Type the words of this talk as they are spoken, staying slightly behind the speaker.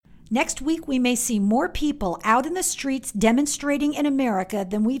Next week, we may see more people out in the streets demonstrating in America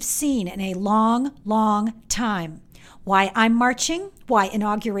than we've seen in a long, long time. Why I'm marching, why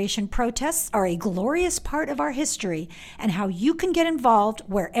inauguration protests are a glorious part of our history, and how you can get involved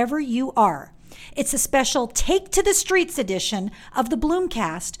wherever you are. It's a special Take to the Streets edition of the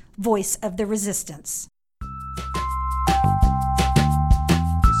BloomCast, Voice of the Resistance.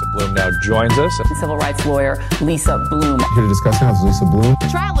 Bloom now joins us. Civil rights lawyer Lisa Bloom. Here to discuss now is Lisa Bloom.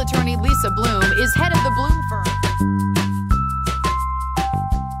 Trial attorney Lisa Bloom is head of the Bloom firm.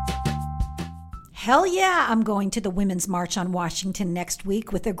 Hell yeah, I'm going to the Women's March on Washington next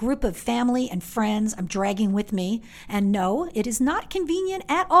week with a group of family and friends I'm dragging with me. And no, it is not convenient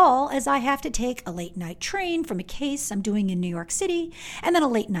at all, as I have to take a late night train from a case I'm doing in New York City, and then a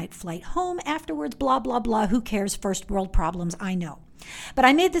late night flight home afterwards, blah, blah, blah. Who cares? First world problems, I know. But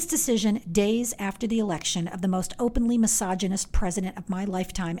I made this decision days after the election of the most openly misogynist president of my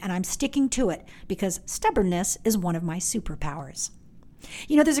lifetime, and I'm sticking to it because stubbornness is one of my superpowers.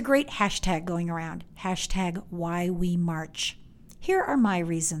 You know, there's a great hashtag going around, #WhyWeMarch. Here are my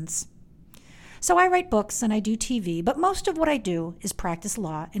reasons. So I write books and I do TV, but most of what I do is practice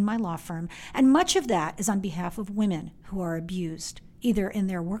law in my law firm, and much of that is on behalf of women who are abused, either in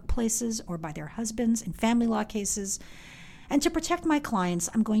their workplaces or by their husbands in family law cases. And to protect my clients,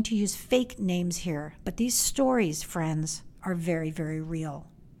 I'm going to use fake names here, but these stories, friends, are very, very real.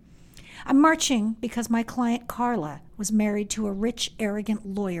 I'm marching because my client Carla was married to a rich, arrogant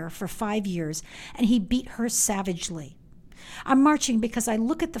lawyer for 5 years, and he beat her savagely. I'm marching because I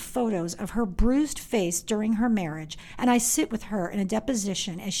look at the photos of her bruised face during her marriage, and I sit with her in a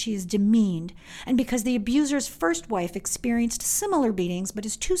deposition as she is demeaned, and because the abuser's first wife experienced similar beatings but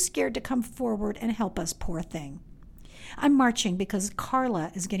is too scared to come forward and help us, poor thing. I'm marching because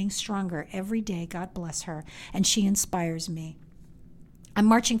Carla is getting stronger every day, God bless her, and she inspires me. I'm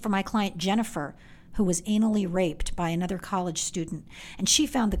marching for my client Jennifer, who was anally raped by another college student, and she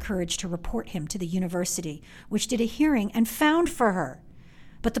found the courage to report him to the university, which did a hearing and found for her.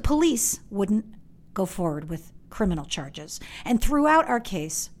 But the police wouldn't go forward with criminal charges. And throughout our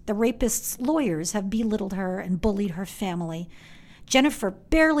case, the rapist's lawyers have belittled her and bullied her family. Jennifer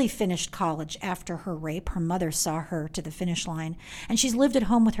barely finished college after her rape. Her mother saw her to the finish line, and she's lived at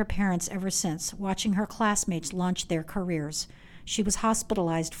home with her parents ever since, watching her classmates launch their careers. She was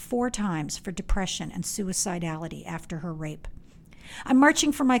hospitalized 4 times for depression and suicidality after her rape. I'm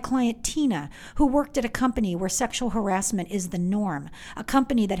marching for my client Tina, who worked at a company where sexual harassment is the norm, a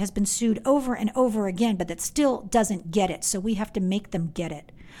company that has been sued over and over again, but that still doesn't get it, so we have to make them get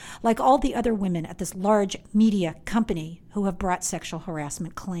it. Like all the other women at this large media company who have brought sexual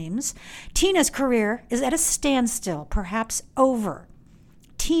harassment claims, Tina's career is at a standstill, perhaps over.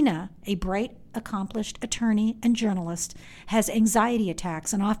 Tina, a bright, accomplished attorney and journalist, has anxiety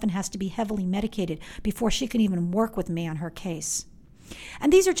attacks and often has to be heavily medicated before she can even work with me on her case.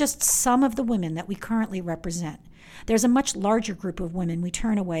 And these are just some of the women that we currently represent. There's a much larger group of women we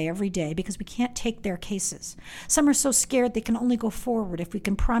turn away every day because we can't take their cases. Some are so scared they can only go forward if we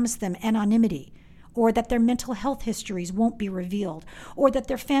can promise them anonymity, or that their mental health histories won't be revealed, or that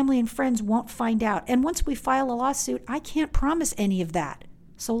their family and friends won't find out. And once we file a lawsuit, I can't promise any of that.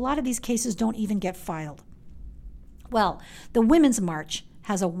 So a lot of these cases don't even get filed. Well, the Women's March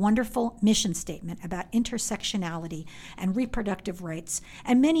has a wonderful mission statement about intersectionality and reproductive rights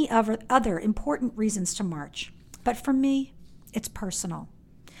and many other important reasons to march. But for me, it's personal.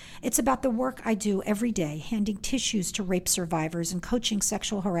 It's about the work I do every day, handing tissues to rape survivors and coaching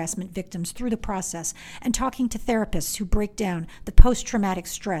sexual harassment victims through the process, and talking to therapists who break down the post-traumatic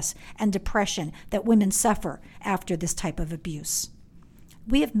stress and depression that women suffer after this type of abuse.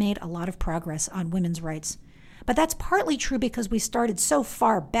 We have made a lot of progress on women's rights, but that's partly true because we started so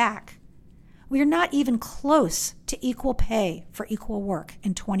far back. We are not even close to equal pay for equal work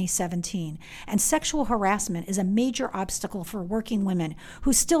in 2017, and sexual harassment is a major obstacle for working women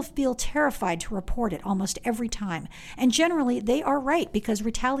who still feel terrified to report it almost every time, and generally they are right because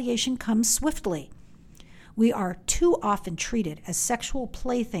retaliation comes swiftly. We are too often treated as sexual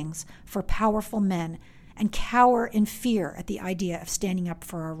playthings for powerful men and cower in fear at the idea of standing up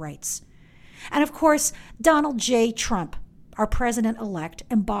for our rights. And of course, Donald J. Trump, our president-elect,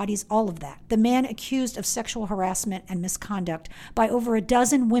 embodies all of that. The man accused of sexual harassment and misconduct by over a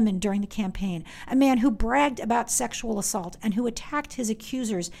dozen women during the campaign, a man who bragged about sexual assault and who attacked his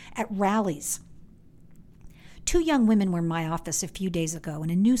accusers at rallies. 2 young women were in my office a few days ago in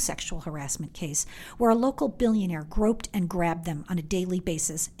a new sexual harassment case where a local billionaire groped and grabbed them on a daily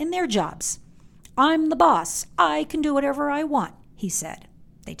basis in their jobs. "I'm the boss. I can do whatever I want," he said,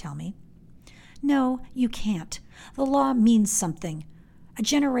 they tell me. No, you can't. The law means something. A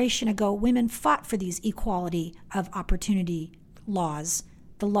generation ago, women fought for these equality of opportunity laws,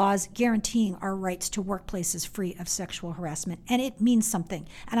 the laws guaranteeing our rights to workplaces free of sexual harassment. And it means something.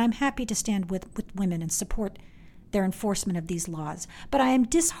 And I'm happy to stand with women and support their enforcement of these laws. But I am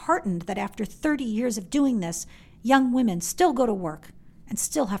disheartened that after 30 years of doing this, young women still go to work and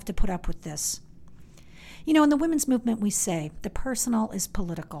still have to put up with this. You know, in the women's movement, we say the personal is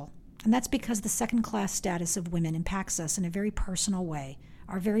political. And that's because the second-class status of women impacts us in a very personal way.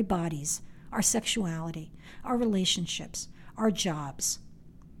 Our very bodies, our sexuality, our relationships, our jobs.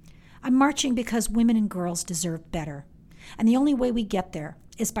 I'm marching because women and girls deserve better. And the only way we get there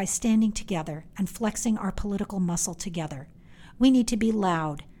is by standing together and flexing our political muscle together. We need to be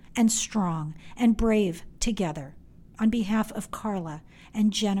loud and strong and brave together on behalf of Carla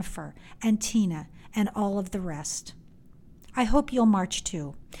and Jennifer and Tina and all of the rest. I hope you'll march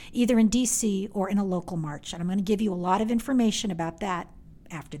too, either in D.C. or in a local march. And I'm going to give you a lot of information about that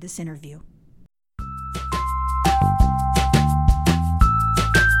after this interview.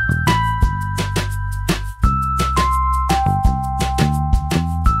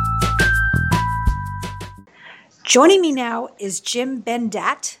 Joining me now is Jim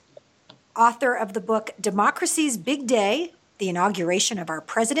Bendat, author of the book Democracy's Big Day, The Inauguration of Our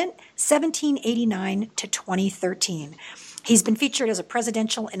President, 1789 to 2013. He's been featured as a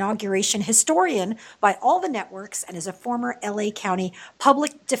presidential inauguration historian by all the networks and is a former LA County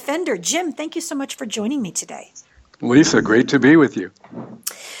public defender. Jim, thank you so much for joining me today. Lisa, great to be with you.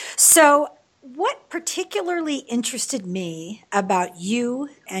 So, what particularly interested me about you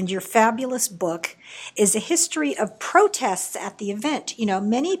and your fabulous book is a history of protests at the event. You know,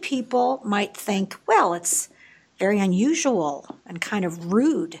 many people might think, well, it's very unusual and kind of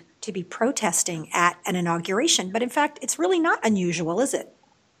rude to be protesting at an inauguration. But in fact, it's really not unusual, is it?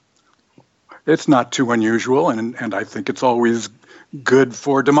 It's not too unusual, and I think it's always good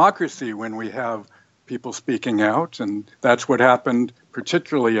for democracy when we have people speaking out, and that's what happened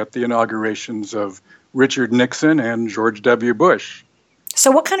particularly at the inaugurations of Richard Nixon and George W. Bush.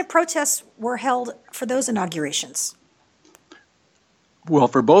 So what kind of protests were held for those inaugurations? Well,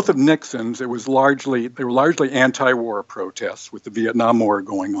 for both of Nixon's, they were largely anti-war protests with the Vietnam War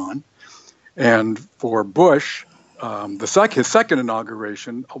going on. And for Bush, his second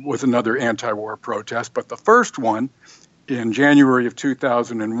inauguration was another anti-war protest. But the first one, in January of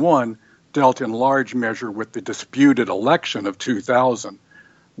 2001, dealt in large measure with the disputed election of 2000,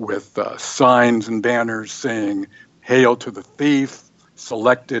 with signs and banners saying, "Hail to the thief,"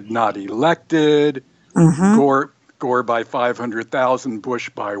 "Selected, not elected," Gore by 500,000,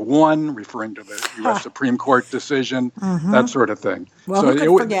 Bush by 1, referring to the U.S. Supreme Court decision, that sort of thing. Well, who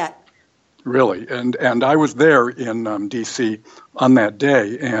could forget? Really. And I was there in D.C. on that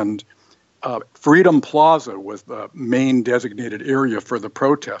day, and Freedom Plaza was the main designated area for the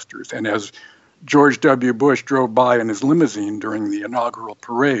protesters. And as George W. Bush drove by in his limousine during the inaugural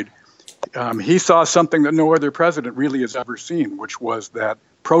parade, he saw something that no other president really has ever seen, which was that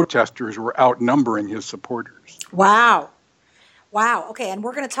protesters were outnumbering his supporters. Wow. Okay, and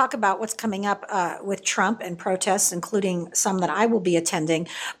we're going to talk about what's coming up with Trump and protests, including some that I will be attending.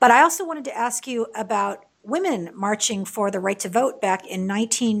 But I also wanted to ask you about women marching for the right to vote back in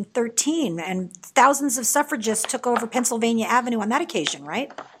 1913, and thousands of suffragists took over Pennsylvania Avenue on that occasion,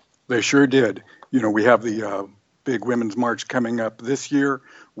 right? They sure did. You know, we have the big women's march coming up this year.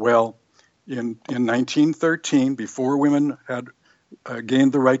 Well, in 1913, before women had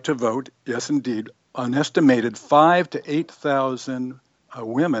gained the right to vote, yes, indeed, an estimated 5,000 to 8,000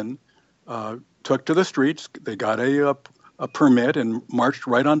 women took to the streets. They got a permit and marched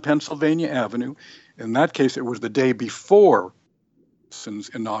right on Pennsylvania Avenue. In that case, it was the day before Nixon's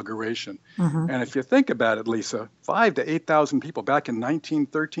inauguration. And if you think about it, Lisa, 5,000 to 8,000 people back in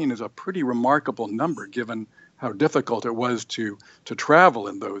 1913 is a pretty remarkable number, given how difficult it was to travel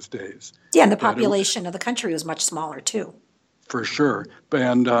in those days. Yeah, and the population of the country was much smaller, too. For sure.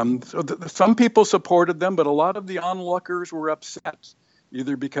 And some people supported them, but a lot of the onlookers were upset,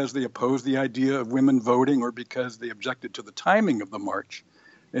 either because they opposed the idea of women voting or because they objected to the timing of the march.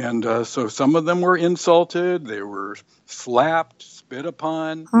 And so some of them were insulted, they were slapped, spit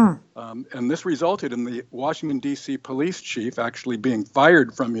upon, and this resulted in the Washington, D.C. police chief actually being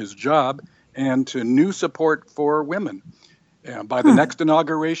fired from his job and to new support for women. And by the next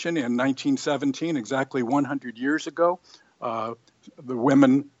inauguration in 1917, exactly 100 years ago, the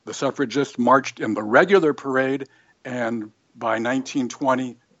women, the suffragists, marched in the regular parade, and by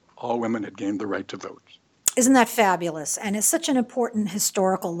 1920, all women had gained the right to vote. Isn't that fabulous? And it's such an important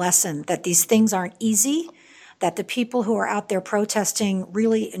historical lesson that these things aren't easy, that the people who are out there protesting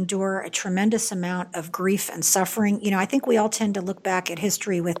really endure a tremendous amount of grief and suffering. I think we all tend to look back at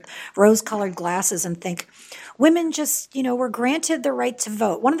history with rose-colored glasses and think women just, were granted the right to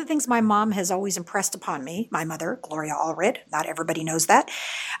vote. One of the things my mom has always impressed upon me, my mother, Gloria Allred, not everybody knows that,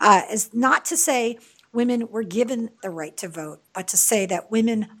 is not to say women were given the right to vote, but to say that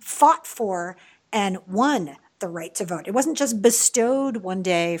women fought for and won the right to vote. It wasn't just bestowed one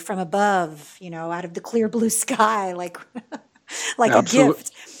day from above, out of the clear blue sky, like a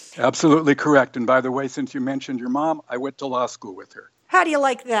gift. Absolutely correct. And by the way, since you mentioned your mom, I went to law school with her. How do you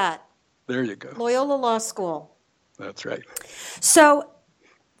like that? There you go. Loyola Law School. That's right. So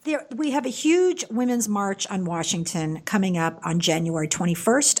we have a huge women's march on Washington coming up on January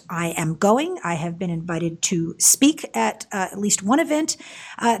 21st. I am going. I have been invited to speak at least one event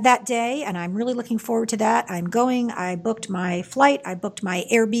that day, and I'm really looking forward to that. I'm going. I booked my flight. I booked my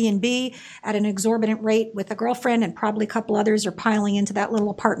Airbnb at an exorbitant rate with a girlfriend, and probably a couple others are piling into that little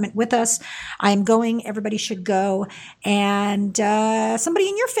apartment with us. I am going. Everybody should go. And somebody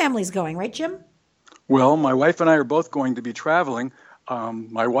in your family is going, right, Jim? Well, my wife and I are both going to be traveling.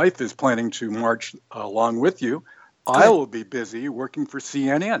 My wife is planning to march along with you. Good. I will be busy working for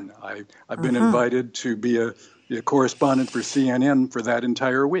CNN. I've been invited to be a correspondent for CNN for that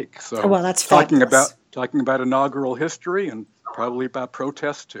entire week. So, well, that's fabulous. Talking about inaugural history and probably about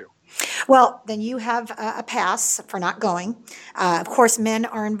protests too. Well, then you have a pass for not going. Of course, men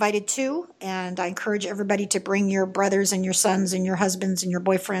are invited too, and I encourage everybody to bring your brothers and your sons and your husbands and your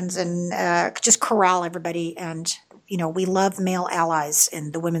boyfriends and just corral everybody. And we love male allies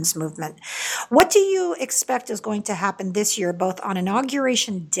in the women's movement. What do you expect is going to happen this year, both on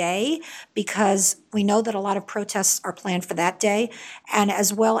Inauguration Day, because we know that a lot of protests are planned for that day, and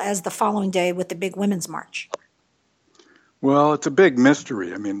as well as the following day with the big women's march? Well, it's a big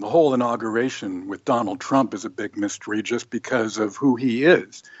mystery. I mean, the whole inauguration with Donald Trump is a big mystery just because of who he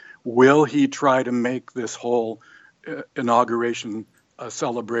is. Will he try to make this whole inauguration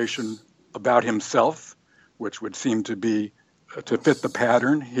celebration about himself, which would seem to be to fit the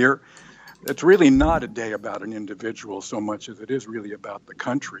pattern here? It's really not a day about an individual so much as it is really about the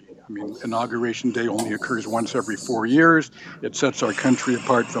country. I mean, Inauguration Day only occurs once every 4 years. It sets our country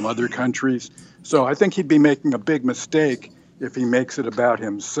apart from other countries. So I think he'd be making a big mistake if he makes it about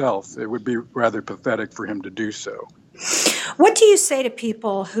himself. It would be rather pathetic for him to do so. What do you say to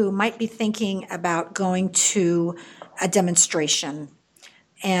people who might be thinking about going to a demonstration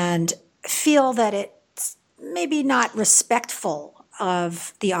and feel that it's maybe not respectful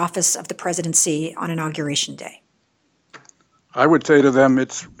of the office of the presidency on Inauguration Day? I would say to them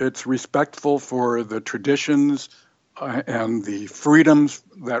it's respectful for the traditions and the freedoms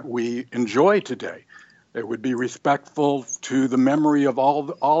that we enjoy today. It would be respectful to the memory of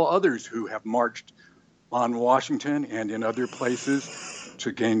all others who have marched on Washington and in other places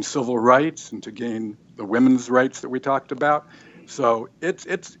to gain civil rights and to gain the women's rights that we talked about. So it's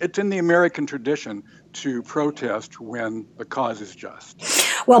in the American tradition to protest when the cause is just.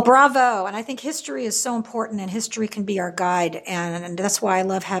 Well, bravo. And I think history is so important, and history can be our guide. And that's why I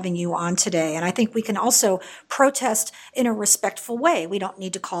love having you on today. And I think we can also protest in a respectful way. We don't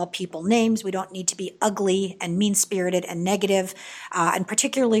need to call people names. We don't need to be ugly and mean-spirited and negative. And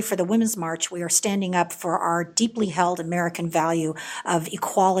particularly for the Women's March, we are standing up for our deeply held American value of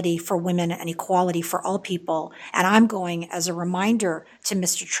equality for women and equality for all people. And I'm going as a reminder to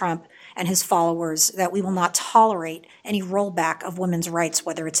Mr. Trump and his followers that we will not tolerate any rollback of women's rights,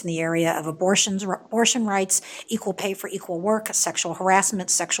 whether it's in the area of abortion rights, equal pay for equal work, sexual harassment,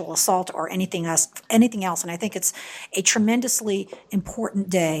 sexual assault, or anything else. And I think it's a tremendously important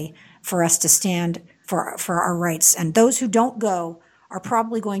day for us to stand for our rights. And those who don't go are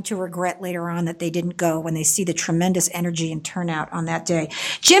probably going to regret later on that they didn't go when they see the tremendous energy and turnout on that day.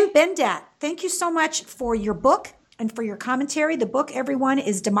 Jim Bendat, thank you so much for your book and for your commentary. The book, everyone,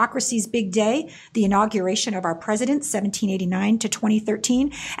 is Democracy's Big Day, the Inauguration of Our President, 1789 to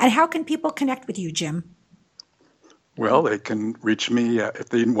 2013. And how can people connect with you, Jim? Well, they can reach me if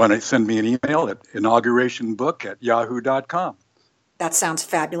they want to send me an email at inaugurationbook@yahoo.com. That sounds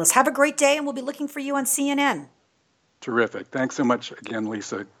fabulous. Have a great day, and we'll be looking for you on CNN. Terrific. Thanks so much again,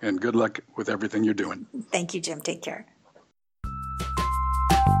 Lisa, and good luck with everything you're doing. Thank you, Jim. Take care.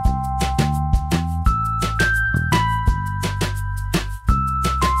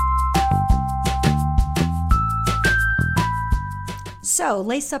 So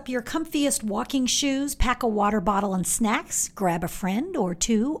lace up your comfiest walking shoes, pack a water bottle and snacks, grab a friend or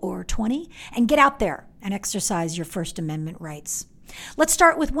 2 or 20, and get out there and exercise your First Amendment rights. Let's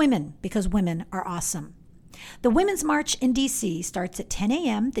start with women, because women are awesome. The Women's March in D.C. starts at 10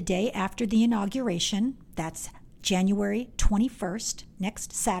 a.m. the day after the inauguration. That's January 21st,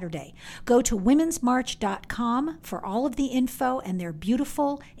 next Saturday. Go to womensmarch.com for all of the info and their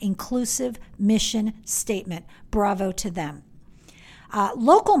beautiful, inclusive mission statement. Bravo to them.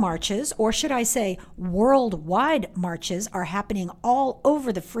 Local marches, or should I say worldwide marches, are happening all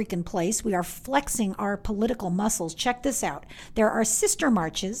over the freaking place. We are flexing our political muscles. Check this out. There are sister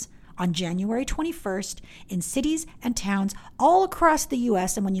marches on January 21st in cities and towns all across the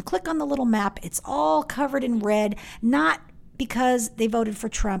U.S. And when you click on the little map, it's all covered in red, not because they voted for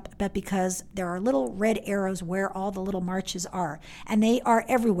Trump, but because there are little red arrows where all the little marches are. And they are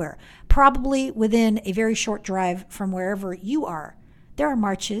everywhere, probably within a very short drive from wherever you are. There are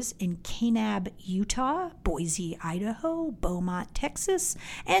marches in Kanab, Utah, Boise, Idaho, Beaumont, Texas,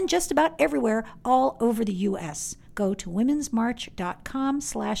 and just about everywhere all over the U.S. Go to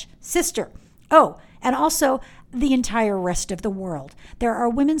womensmarch.com/sister. Oh, and also the entire rest of the world. There are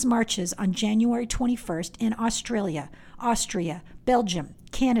women's marches on January 21st in Australia, Austria, Belgium,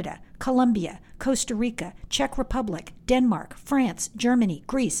 Canada, Colombia, Costa Rica, Czech Republic, Denmark, France, Germany,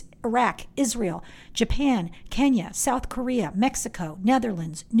 Greece, Iraq, Israel, Japan, Kenya, South Korea, Mexico,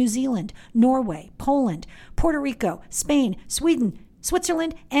 Netherlands, New Zealand, Norway, Poland, Puerto Rico, Spain, Sweden,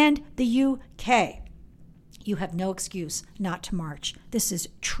 Switzerland, and the UK. You have no excuse not to march. This is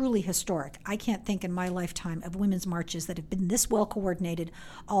truly historic. I can't think in my lifetime of women's marches that have been this well coordinated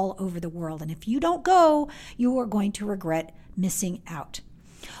all over the world. And if you don't go, you are going to regret missing out.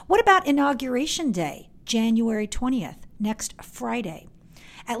 What about Inauguration Day, January 20th, next Friday?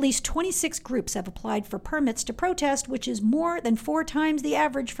 At least 26 groups have applied for permits to protest, which is more than 4 times the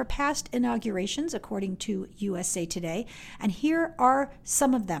average for past inaugurations, according to USA Today. And here are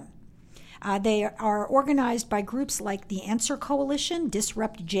some of them. They are organized by groups like the Answer Coalition,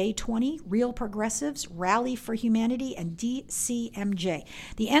 Disrupt J20, Real Progressives, Rally for Humanity, and DCMJ.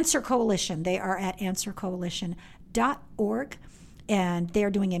 The Answer Coalition, they are at answercoalition.org. And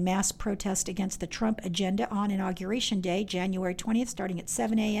they're doing a mass protest against the Trump agenda on Inauguration Day, January 20th, starting at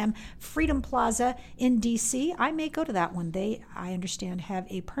 7 a.m., Freedom Plaza in D.C. I may go to that one. They, I understand, have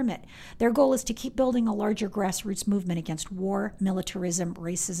a permit. Their goal is to keep building a larger grassroots movement against war, militarism,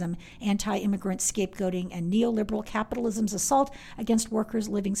 racism, anti-immigrant scapegoating, and neoliberal capitalism's assault against workers'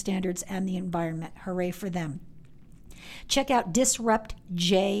 living standards and the environment. Hooray for them. Check out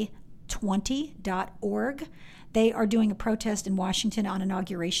disruptj20.org. They are doing a protest in Washington on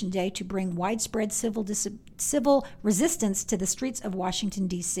Inauguration Day to bring widespread civil resistance to the streets of Washington,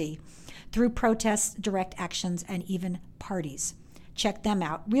 D.C. through protests, direct actions, and even parties. Check them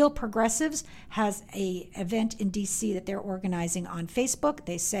out. Real Progressives has an event in D.C. that they're organizing on Facebook.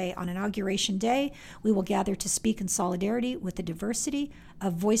 They say on Inauguration Day, we will gather to speak in solidarity with the diversity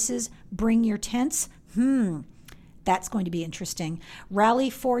of voices. Bring your tents. That's going to be interesting.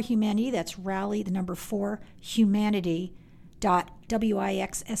 Rally for Humanity, that's rally, the number 4,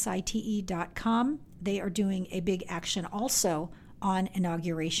 humanity.wixsite.com. They are doing a big action also on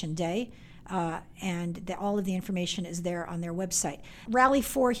Inauguration Day, and all of the information is there on their website.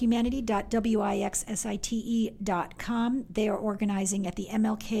 Rallyforhumanity.wixsite.com. They are organizing at the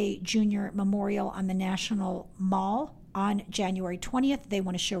MLK Jr. Memorial on the National Mall on January 20th. They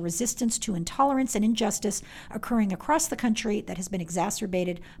want to show resistance to intolerance and injustice occurring across the country that has been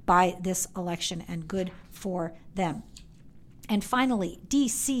exacerbated by this election, and good for them. And finally,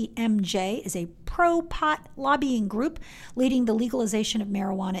 DCMJ is a pro-pot lobbying group leading the legalization of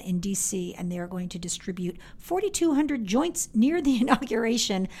marijuana in D.C., and they are going to distribute 4,200 joints near the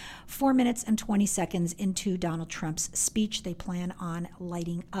inauguration, 4 minutes and 20 seconds into Donald Trump's speech they plan on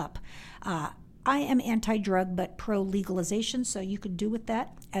lighting up. I am anti-drug but pro-legalization, so you can do with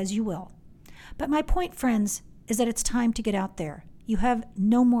that as you will. But my point, friends, is that it's time to get out there. You have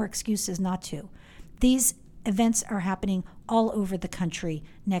no more excuses not to. These events are happening all over the country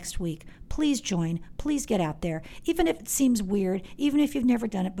next week. Please join. Please get out there. Even if it seems weird, even if you've never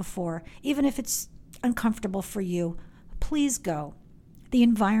done it before, even if it's uncomfortable for you, please go. The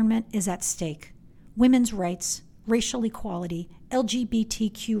environment is at stake. Women's rights, racial equality,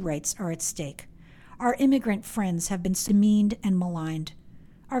 LGBTQ rights are at stake. Our immigrant friends have been demeaned and maligned.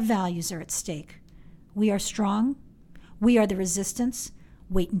 Our values are at stake. We are strong. We are the resistance.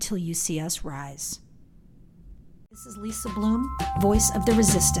 Wait until you see us rise. This is Lisa Bloom, voice of the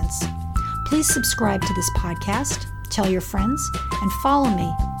resistance. Please subscribe to this podcast, tell your friends, and follow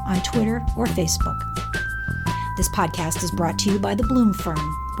me on Twitter or Facebook. This podcast is brought to you by the Bloom Firm,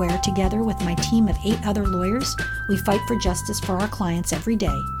 where together with my team of 8 other lawyers, we fight for justice for our clients every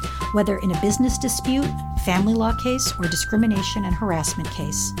day, whether in a business dispute, family law case, or discrimination and harassment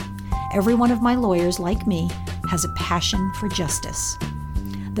case. Every one of my lawyers, like me, has a passion for justice.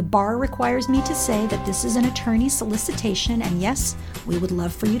 The bar requires me to say that this is an attorney solicitation, and yes, we would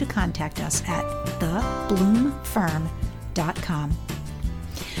love for you to contact us at thebloomfirm.com.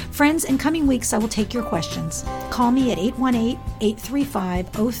 Friends, in coming weeks, I will take your questions. Call me at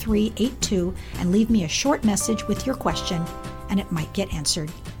 818-835-0382 and leave me a short message with your question, and it might get answered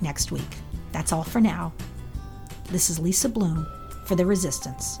next week. That's all for now. This is Lisa Bloom for The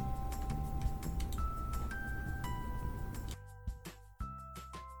Resistance.